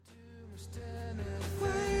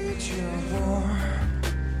your war.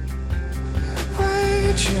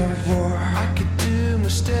 Wage your war. I could do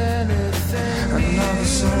most anything. Another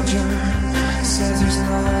soldier says he's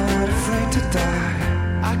not afraid to die.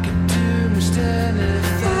 I could do most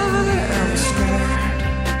anything. I am scared.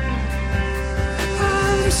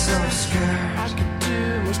 I'm so scared. I could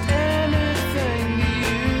do most anything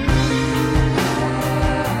to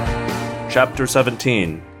you. Chapter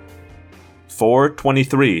 17.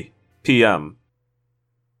 4:23 p.m.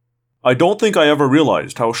 I don't think I ever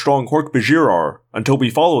realized how strong Hork-Bajir are until we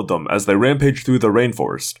followed them as they rampaged through the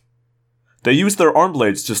rainforest. They used their arm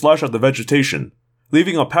blades to slash at the vegetation,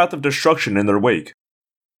 leaving a path of destruction in their wake.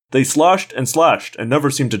 They slashed and never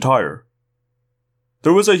seemed to tire.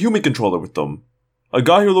 There was a human controller with them, a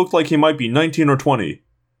guy who looked like he might be 19 or 20.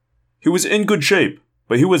 He was in good shape,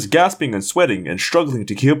 but he was gasping and sweating and struggling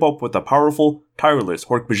to keep up with the powerful, tireless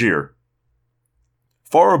Hork-Bajir.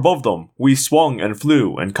 Far above them, we swung and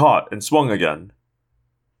flew and caught and swung again.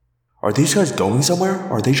 Are these guys going somewhere,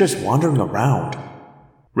 or are they just wandering around?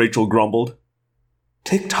 Rachel grumbled.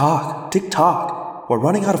 Tick-tock, tick-tock. We're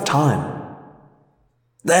running out of time.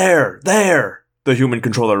 There! The human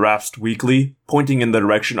controller rasped weakly, pointing in the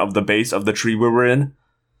direction of the base of the tree we were in.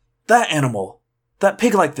 That animal! That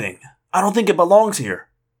pig-like thing! I don't think it belongs here.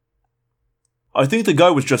 I think the guy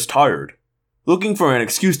was just tired, looking for an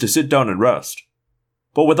excuse to sit down and rest.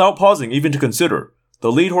 But without pausing even to consider,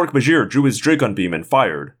 the lead Hork-Bajir drew his Dracon beam and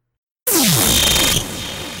fired.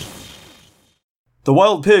 The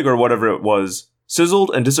wild pig, or whatever it was,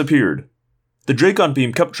 sizzled and disappeared. The Dracon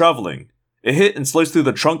beam kept traveling. It hit and sliced through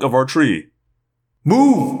the trunk of our tree.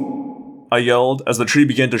 "Move!" I yelled as the tree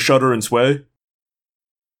began to shudder and sway.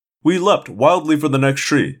 We leapt wildly for the next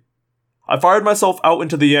tree. I fired myself out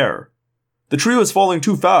into the air. The tree was falling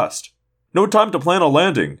too fast. No time to plan a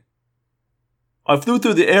landing. I flew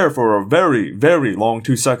through the air for a very, very long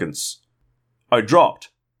 2 seconds. I dropped.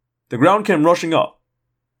 The ground came rushing up.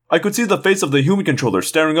 I could see the face of the human controller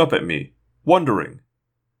staring up at me, wondering.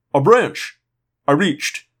 A branch! I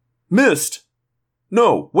reached. Missed!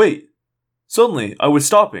 No, wait. Suddenly, I was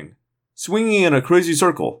stopping, swinging in a crazy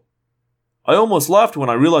circle. I almost laughed when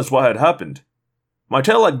I realized what had happened. My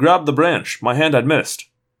tail had grabbed the branch my hand had missed.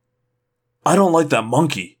 "I don't like that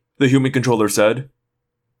monkey," the human controller said.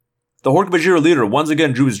 The Hork-Bajir leader once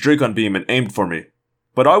again drew his Dracon beam and aimed for me.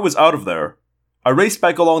 But I was out of there. I raced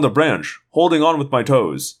back along the branch, holding on with my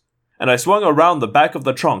toes, and I swung around the back of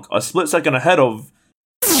the trunk a split second ahead of...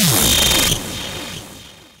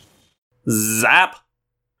 Zap!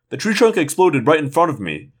 The tree trunk exploded right in front of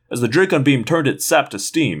me as the Dracon beam turned its sap to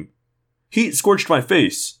steam. Heat scorched my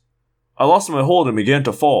face. I lost my hold and began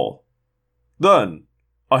to fall. Then,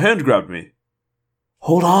 a hand grabbed me.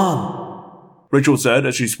 "Hold on," Rachel said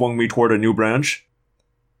as she swung me toward a new branch.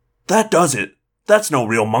 "That does it. That's no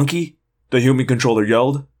real monkey," the human controller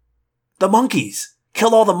yelled. "The monkeys!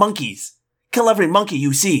 Kill all the monkeys! Kill every monkey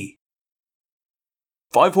you see!"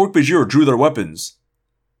 5 Hork-Bajir drew their weapons.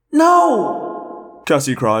 "No!"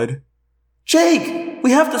 Cassie cried. "Jake!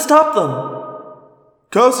 We have to stop them!"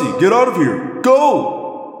 "Cassie, get out of here!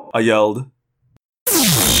 Go!" I yelled.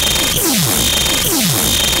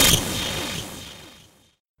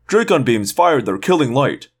 Dracon beams fired their killing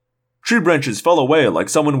light. Tree branches fell away like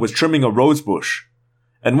someone was trimming a rose bush,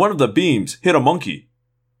 and one of the beams hit a monkey.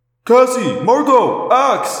 "Cassie! Margot!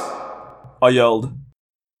 Axe!" I yelled.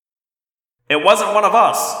 "It wasn't one of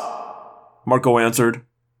us," Marco answered.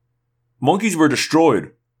 Monkeys were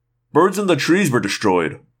destroyed. Birds in the trees were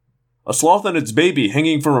destroyed. A sloth and its baby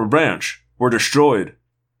hanging from a branch were destroyed.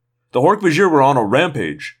 The Hork-Bajir were on a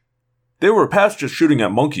rampage. They were past just shooting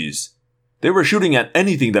at monkeys. They were shooting at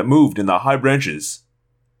anything that moved in the high branches.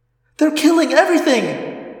 "They're killing everything!"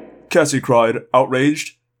 Cassie cried,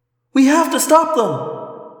 outraged. "We have to stop them!"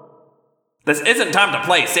 "This isn't time to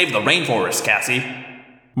play Save the Rainforest, Cassie,"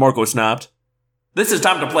 Marco snapped. "This is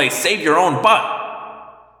time to play Save Your Own Butt."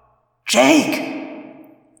 "Jake!"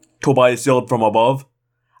 Tobias yelled from above.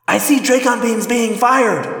 "I see Dracon beams being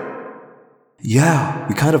fired!" "Yeah,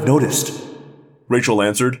 we kind of noticed," Rachel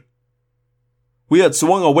answered. We had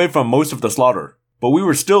swung away from most of the slaughter, but we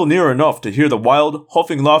were still near enough to hear the wild,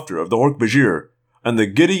 huffing laughter of the Hork-Bajir and the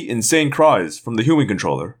giddy, insane cries from the human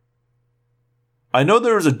controller. I know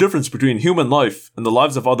there is a difference between human life and the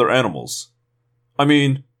lives of other animals. I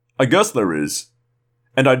mean, I guess there is.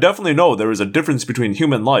 And I definitely know there is a difference between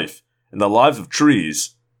human life and the lives of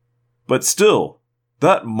trees. But still,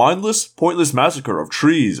 that mindless, pointless massacre of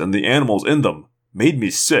trees and the animals in them made me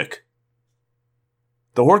sick.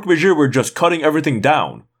 The Hork-Bajir were just cutting everything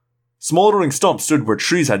down. Smoldering stumps stood where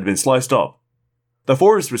trees had been sliced up. The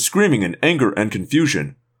forest was screaming in anger and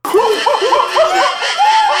confusion.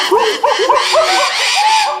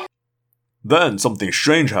 Then something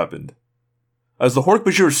strange happened. As the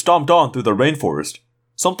Hork-Bajir stomped on through the rainforest,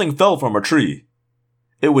 something fell from a tree.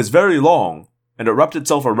 It was very long, and it wrapped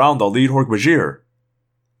itself around the lead Hork-Bajir.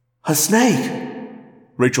 A snake!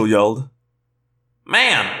 Rachel yelled.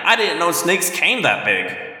 Man, I didn't know snakes came that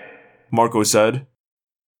big. Marco said.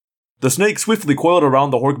 The snake swiftly coiled around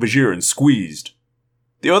the Hork-Bajir and squeezed.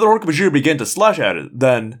 The other Hork-Bajir began to slash at it,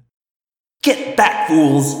 then... Get back,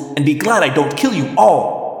 fools, and be glad I don't kill you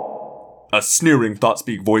all! A sneering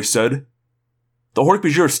Thoughtspeak voice said. The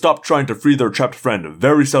Hork-Bajir stopped trying to free their trapped friend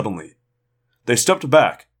very suddenly. They stepped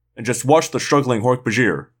back and just watched the struggling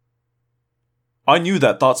Hork-Bajir. I knew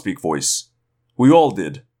that Thoughtspeak voice. We all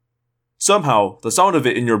did. Somehow, the sound of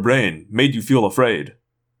it in your brain made you feel afraid.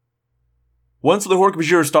 Once the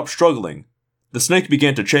Hork-Bajir stopped struggling, the snake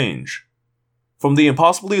began to change. From the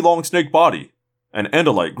impossibly long snake body, an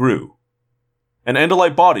Andalite grew. An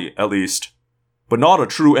Andalite body, at least, but not a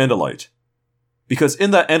true Andalite. Because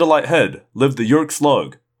in that Andalite head lived the Yeerk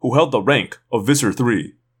Slug, who held the rank of Visser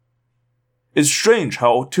III. It's strange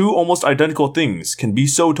how two almost identical things can be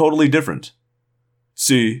so totally different.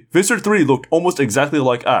 See, Visser III looked almost exactly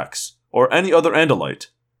like Axe, or any other Andalite.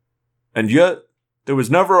 And yet, there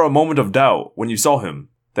was never a moment of doubt when you saw him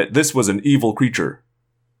that this was an evil creature.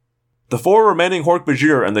 The four remaining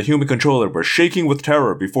Hork-Bajir and the human controller were shaking with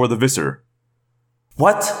terror before the Visser.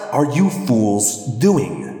 What are you fools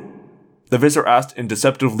doing? The Visser asked in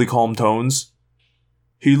deceptively calm tones.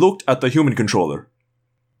 He looked at the human controller.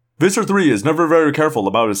 Visser III is never very careful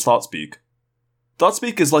about his Thoughtspeak.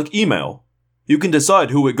 Thoughtspeak is like email. You can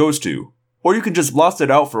decide who it goes to, or you can just blast it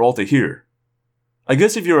out for all to hear. I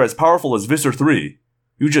guess if you're as powerful as Visser III,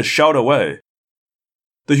 you just shout away.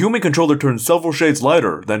 The human controller turned several shades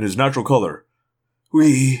lighter than his natural color.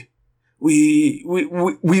 We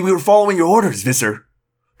were following your orders, Visser.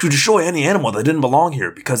 To destroy any animal that didn't belong here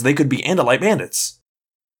because they could be Andalite bandits.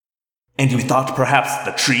 And you thought perhaps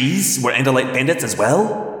the trees were Andalite bandits as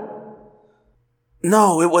well?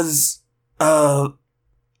 No, it was... The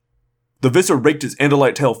Visser raked his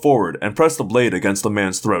Andalite tail forward and pressed the blade against the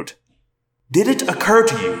man's throat. Did it occur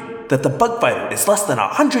to you that the bug fighter is less than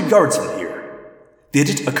 100 yards from here? Did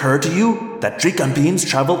it occur to you that Dracon beams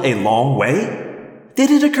travel a long way? Did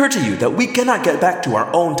it occur to you that we cannot get back to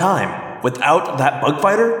our own time without that bug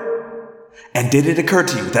fighter? And did it occur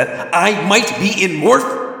to you that I might be in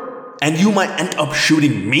Morph, and you might end up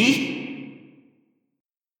shooting me?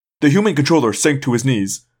 The human controller sank to his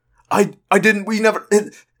knees. I didn't, we never,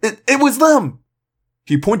 it was them!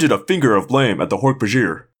 He pointed a finger of blame at the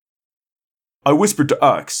Hork-Bajir. I whispered to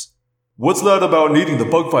Axe, what's that about needing the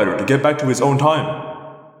bug fighter to get back to his own time?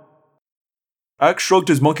 Axe shrugged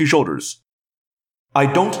his monkey shoulders. I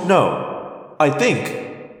don't know. I think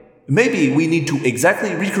maybe we need to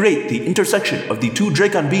exactly recreate the intersection of the two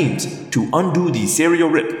Dracon beams to undo the serial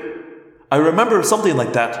rip. I remember something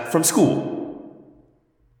like that from school.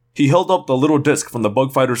 He held up the little disc from the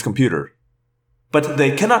bug fighter's computer. But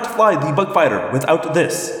they cannot fly the bug fighter without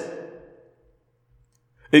this.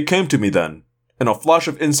 It came to me then, in a flash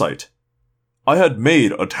of insight. I had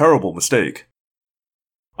made a terrible mistake.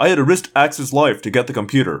 I had risked Axe's life to get the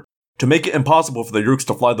computer, to make it impossible for the Yeerks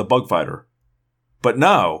to fly the bug fighter. But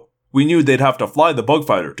now, we knew they'd have to fly the bug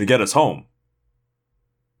fighter to get us home.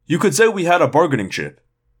 You could say we had a bargaining chip.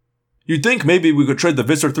 You'd think maybe we could trade the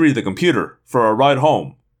Visser III the computer for a ride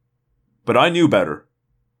home. But I knew better.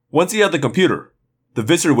 Once he had the computer, the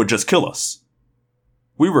Visser would just kill us.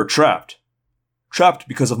 We were trapped. Trapped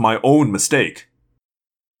because of my own mistake.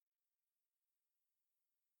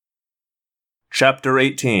 Chapter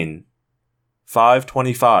 18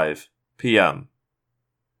 5:25 p.m.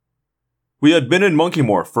 We had been in Monkey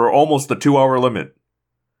Morph for almost the 2-hour limit.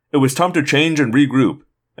 It was time to change and regroup,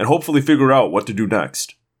 and hopefully figure out what to do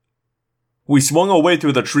next. We swung away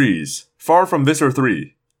through the trees, far from Visser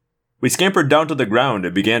III. We scampered down to the ground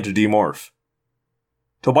and began to demorph.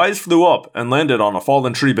 Tobias flew up and landed on a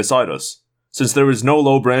fallen tree beside us, since there was no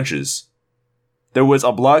low branches. There was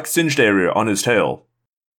a black singed area on his tail.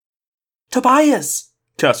 Tobias!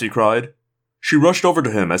 Cassie cried. She rushed over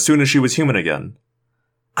to him as soon as she was human again.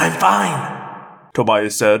 I'm fine,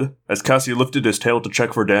 Tobias said, as Cassie lifted his tail to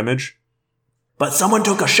check for damage. But someone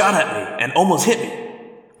took a shot at me and almost hit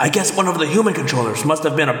me. I guess one of the human controllers must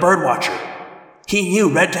have been a bird watcher. He knew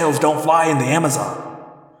redtails don't fly in the Amazon.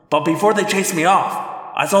 But before they chased me off,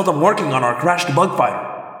 I saw them working on our crashed bug fighter.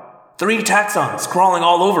 3 taxons crawling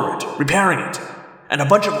all over it, repairing it, and a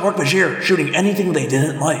bunch of Hork-Bajir shooting anything they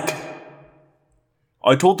didn't like.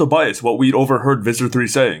 I told Tobias what we'd overheard Visser III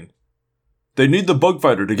saying. They need the bug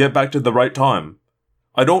fighter to get back to the right time.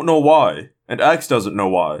 I don't know why, and Axe doesn't know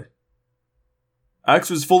why. Axe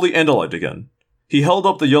was fully Andalite again. He held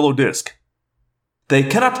up the yellow disc. They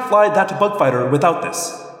cannot fly that bug fighter without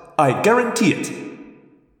this. I guarantee it.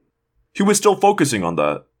 He was still focusing on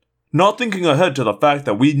that, not thinking ahead to the fact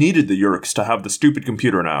that we needed the Yeerks to have the stupid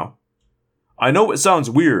computer now. I know it sounds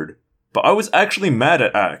weird, but I was actually mad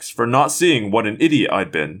at Axe for not seeing what an idiot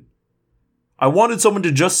I'd been. I wanted someone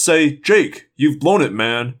to just say, "Jake, you've blown it,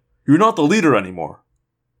 man. You're not the leader anymore."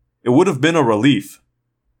 It would have been a relief.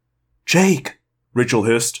 Jake, Rachel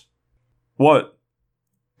hissed. What?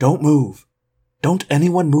 Don't move. Don't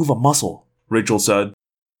anyone move a muscle, Rachel said.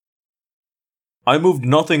 I moved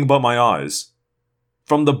nothing but my eyes.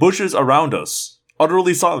 From the bushes around us,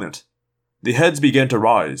 utterly silent, the heads began to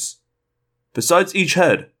rise. Besides each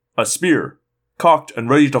head, a spear, cocked and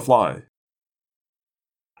ready to fly.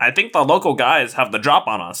 I think the local guys have the drop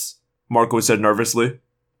on us, Marco said nervously.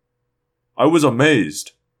 I was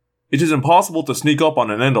amazed. It is impossible to sneak up on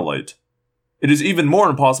an Andalite. It is even more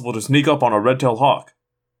impossible to sneak up on a red-tailed hawk.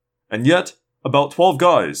 And yet, about 12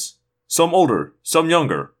 guys, some older, some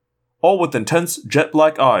younger, all with intense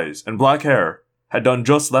jet-black eyes and black hair, had done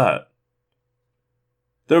just that.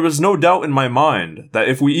 There was no doubt in my mind that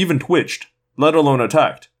if we even twitched, let alone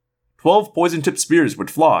attacked, 12 poison-tipped spears would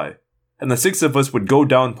fly, and the 6 of us would go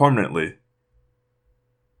down permanently.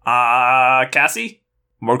 Cassie?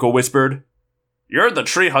 Marco whispered. You're the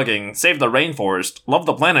tree-hugging, save the rainforest, love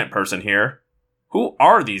the planet person here. Who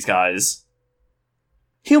are these guys?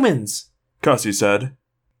 Humans, Cassie said.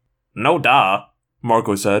 No duh,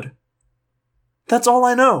 Marco said. That's all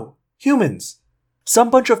I know. Humans. Some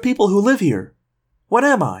bunch of people who live here. What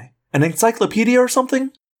am I? An encyclopedia or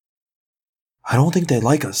something? I don't think they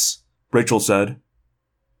like us, Rachel said.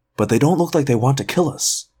 But they don't look like they want to kill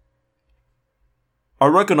us. I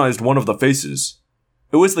recognized one of the faces.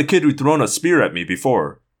 It was the kid who'd thrown a spear at me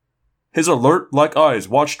before. His alert, black eyes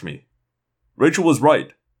watched me. Rachel was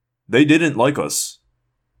right. They didn't like us.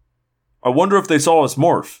 I wonder if they saw us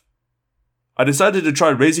morph. I decided to try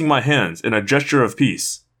raising my hands in a gesture of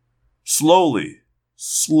peace. Slowly,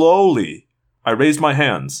 I raised my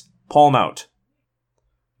hands, palm out.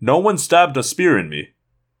 No one stabbed a spear in me.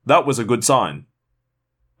 That was a good sign.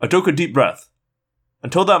 I took a deep breath.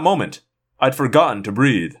 Until that moment, I'd forgotten to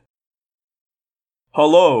breathe.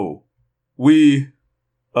 Hello. We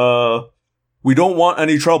don't want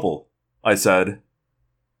any trouble, I said.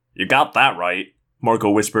 You got that right,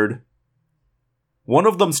 Marco whispered. One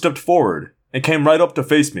of them stepped forward and came right up to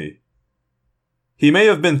face me. He may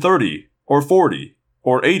have been 30, or 40,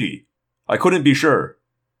 or 80, I couldn't be sure.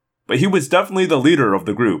 But he was definitely the leader of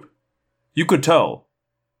the group. You could tell.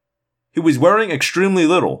 He was wearing extremely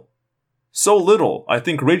little. So little, I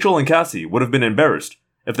think Rachel and Cassie would have been embarrassed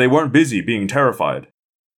if they weren't busy being terrified.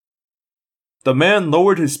 The man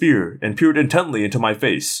lowered his spear and peered intently into my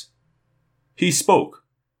face. He spoke,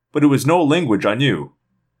 but it was no language I knew.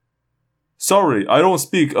 Sorry, I don't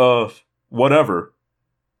speak, whatever.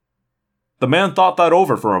 The man thought that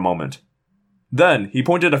over for a moment. Then he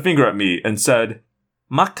pointed a finger at me and said,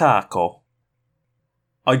 Macaco.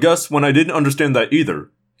 I guess when I didn't understand that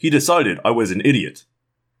either, he decided I was an idiot.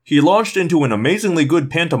 He launched into an amazingly good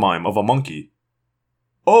pantomime of a monkey.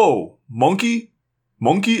 Oh, monkey?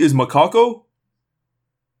 Monkey is macaco?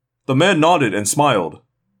 The man nodded and smiled.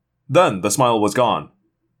 Then the smile was gone.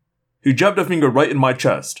 He jabbed a finger right in my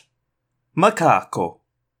chest. Macaco.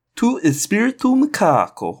 Tu espiritu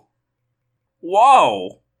macaco.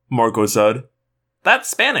 Whoa, Marco said. That's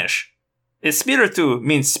Spanish. Espiritu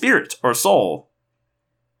means spirit or soul.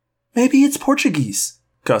 Maybe it's Portuguese,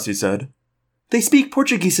 Cassie said. They speak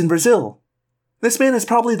Portuguese in Brazil. This man is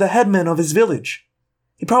probably the headman of his village.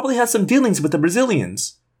 He probably has some dealings with the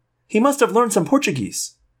Brazilians. He must have learned some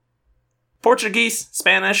Portuguese. Portuguese,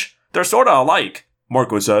 Spanish, they're sorta alike,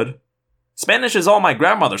 Marco said. Spanish is all my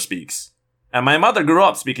grandmother speaks, and my mother grew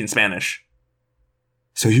up speaking Spanish.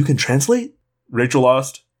 So you can translate? Rachel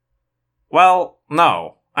asked. Well,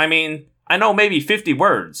 no. I mean, I know maybe 50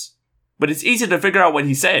 words, but it's easy to figure out what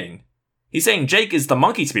he's saying. He's saying Jake is the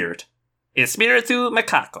monkey spirit. Espiritu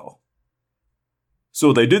macaco.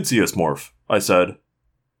 So they did see us morph, I said.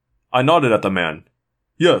 I nodded at the man.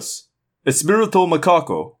 Yes, Espiritu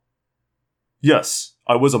macaco. Yes,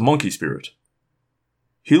 I was a monkey spirit.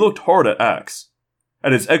 He looked hard at Axe,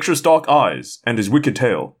 at his extra stalk eyes and his wicked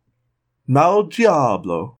tail. Mal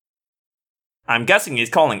diablo. I'm guessing he's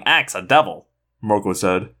calling Axe a devil, Marco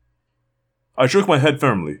said. I shook my head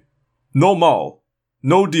firmly. No mal.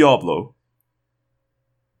 No diablo.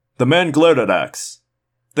 The man glared at Axe.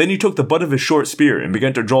 Then he took the butt of his short spear and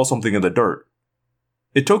began to draw something in the dirt.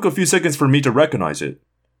 It took a few seconds for me to recognize it.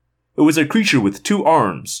 It was a creature with 2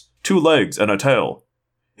 arms, 2 legs, and a tail.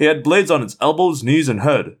 He had blades on its elbows, knees, and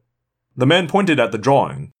head. The man pointed at the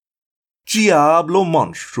drawing. Diablo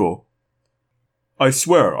monstro. I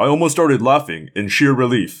swear, I almost started laughing in sheer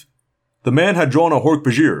relief. The man had drawn a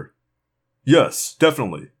Hork-Bajir. Yes,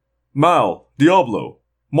 definitely. Mal, Diablo,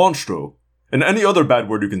 Monstro, and any other bad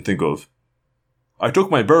word you can think of. I took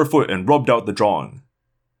my bare foot and rubbed out the drawing.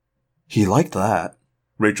 He liked that,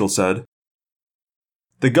 Rachel said.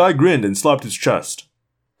 The guy grinned and slapped his chest.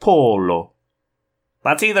 Polo.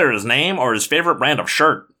 That's either his name or his favorite brand of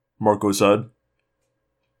shirt, Marco said.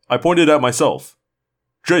 I pointed at myself.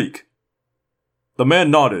 Jake. The man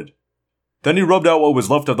nodded. Then he rubbed out what was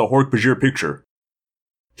left of the Hork-Bajir picture.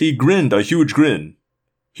 He grinned a huge grin.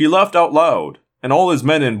 He laughed out loud, and all his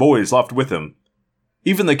men and boys laughed with him.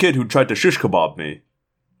 Even the kid who tried to shish kebab me.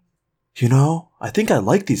 You know, I think I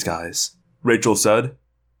like these guys, Rachel said.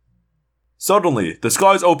 Suddenly, the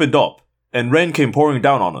skies opened up, and rain came pouring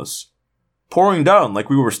down on us. Pouring down like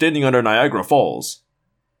we were standing under Niagara Falls.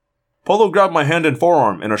 Polo grabbed my hand and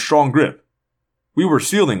forearm in a strong grip. We were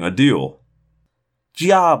sealing a deal.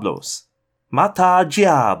 Diablos. Mata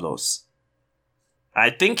diablos. I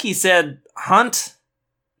think he said, hunt,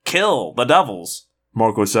 kill the devils,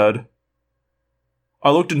 Marco said.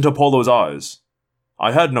 I looked into Polo's eyes.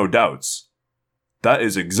 I had no doubts. That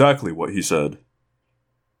is exactly what he said.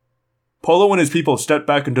 Polo and his people stepped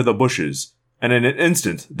back into the bushes, and in an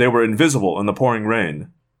instant they were invisible in the pouring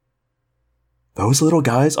rain. Those little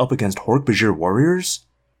guys up against Hork-Bajir warriors?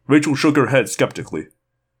 Rachel shook her head skeptically.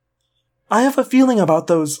 I have a feeling about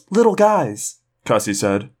those little guys, Cassie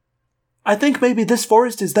said. I think maybe this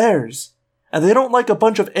forest is theirs, and they don't like a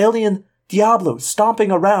bunch of alien Diablos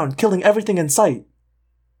stomping around killing everything in sight.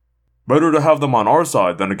 Better to have them on our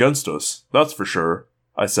side than against us, that's for sure,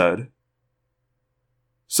 I said.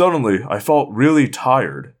 Suddenly, I felt really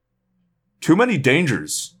tired. Too many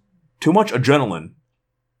dangers. Too much adrenaline.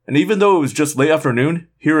 And even though it was just late afternoon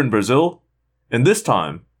here in Brazil, in this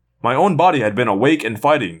time, my own body had been awake and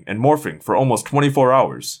fighting and morphing for almost 24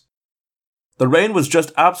 hours. The rain was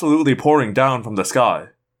just absolutely pouring down from the sky.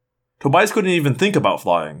 Tobias couldn't even think about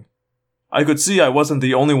flying. I could see I wasn't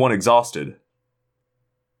the only one exhausted.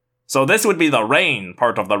 So this would be the rain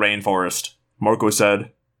part of the rainforest, Marco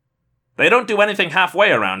said. They don't do anything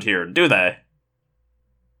halfway around here, do they?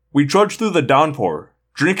 We trudged through the downpour,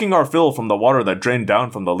 drinking our fill from the water that drained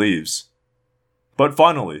down from the leaves. But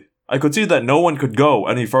finally, I could see that no one could go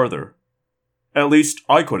any further. At least,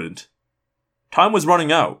 I couldn't. Time was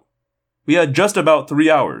running out. We had just about 3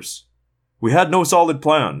 hours. We had no solid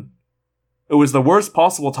plan. It was the worst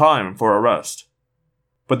possible time for a rest.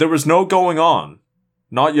 But there was no going on.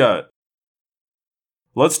 Not yet.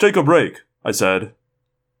 Let's take a break, I said.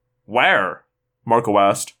 Where? Marco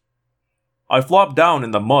asked. I flopped down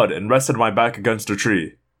in the mud and rested my back against a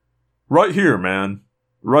tree. Right here, man.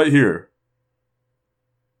 Right here.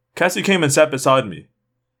 Cassie came and sat beside me.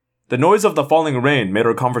 The noise of the falling rain made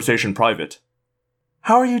our conversation private.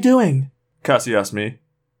 How are you doing? Cassie asked me.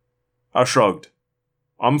 I shrugged.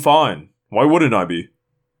 I'm fine. Why wouldn't I be?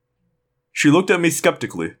 She looked at me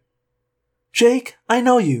skeptically. Jake, I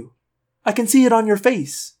know you. I can see it on your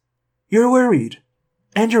face. You're worried.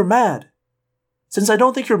 And you're mad. Since I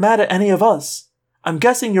don't think you're mad at any of us, I'm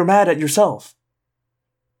guessing you're mad at yourself.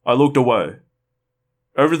 I looked away.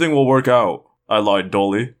 Everything will work out, I lied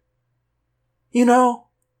dully. You know,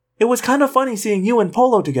 it was kind of funny seeing you and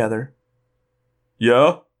Polo together.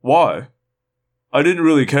 Yeah? Why? I didn't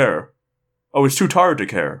really care. I was too tired to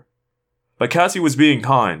care. But Cassie was being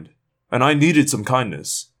kind, and I needed some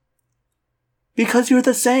kindness. Because you're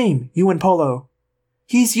the same, you and Polo.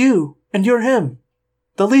 He's you, and you're him.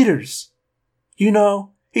 The leaders. You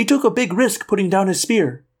know, he took a big risk putting down his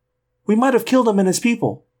spear. We might have killed him and his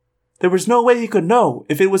people. There was no way he could know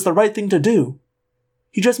if it was the right thing to do.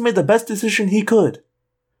 He just made the best decision he could.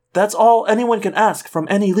 That's all anyone can ask from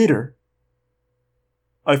any leader.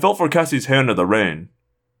 I felt for Cassie's hand in the rain.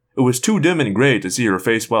 It was too dim and gray to see her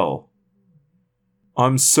face well.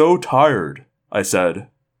 I'm so tired, I said.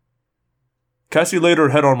 Cassie laid her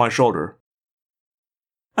head on my shoulder.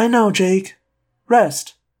 I know, Jake.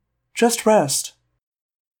 Rest. Just rest.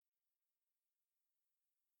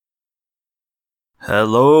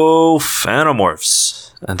 Hello,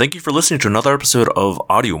 Phantomorphs, and thank you for listening to another episode of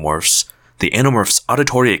Audiomorphs, the Animorphs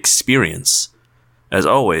auditory experience. As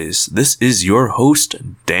always, this is your host,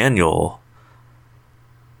 Daniel.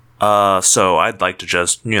 So I'd like to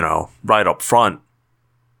just, right up front,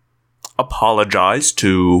 apologize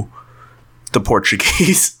to the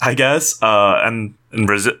Portuguese, I guess, and in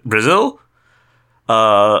Brazil.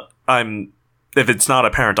 If it's not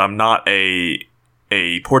apparent, I'm not a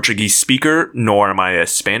Portuguese speaker, nor am I a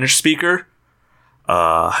Spanish speaker.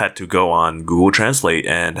 had to go on Google Translate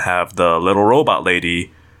and have the little robot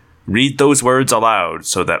lady read those words aloud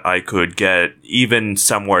so that I could get even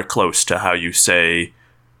somewhere close to how you say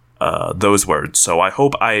those words. So I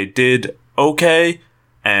hope I did okay,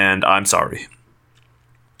 and I'm sorry.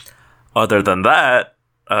 Other than that,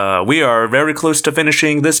 we are very close to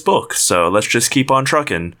finishing this book, so let's just keep on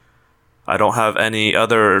trucking. I don't have any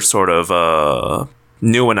other sort of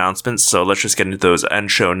new announcements, so let's just get into those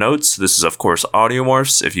end show notes. This is, of course,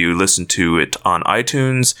 Audiomorphs. If you listen to it on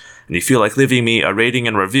iTunes and you feel like leaving me a rating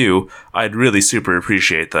and review, I'd really super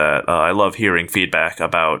appreciate that. I love hearing feedback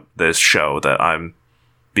about this show that I'm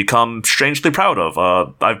become strangely proud of.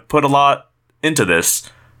 I've put a lot into this.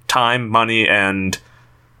 Time, money, and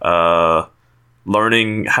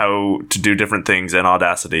learning how to do different things in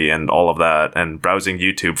Audacity and all of that, and browsing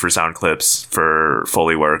YouTube for sound clips for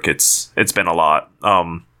Foley work. It's been a lot.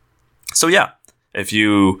 So yeah, if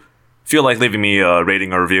you feel like leaving me a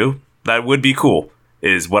rating or review, that would be cool,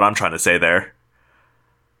 is what I'm trying to say there.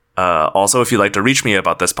 Also, if you'd like to reach me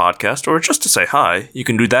about this podcast, or just to say hi, you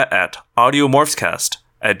can do that at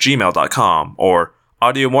audiomorphscast@gmail.com or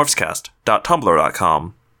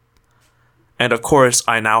audiomorphscast.tumblr.com. And of course,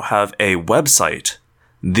 I now have a website,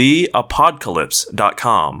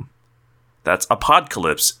 theapocalypse.com. That's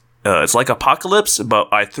apocalypse. It's like apocalypse, but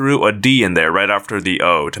I threw a D in there right after the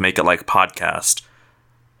O to make it like podcast.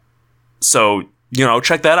 So,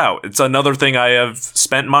 check that out. It's another thing I have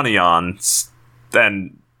spent money on.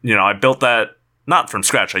 And, I built that not from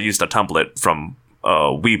scratch. I used a template from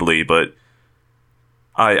Weebly, but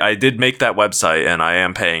I did make that website, and I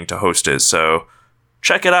am paying to host it. So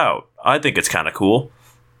check it out. I think it's kind of cool.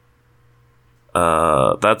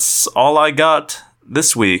 That's all I got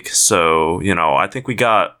this week. So, I think we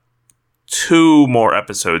got 2 more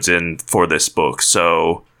episodes in for this book.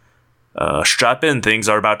 So, strap in. Things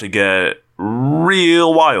are about to get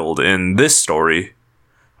real wild in this story.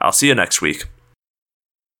 I'll see you next week.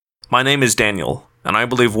 My name is Daniel, and I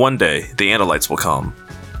believe one day the Andalites will come.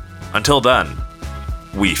 Until then,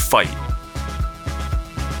 we fight.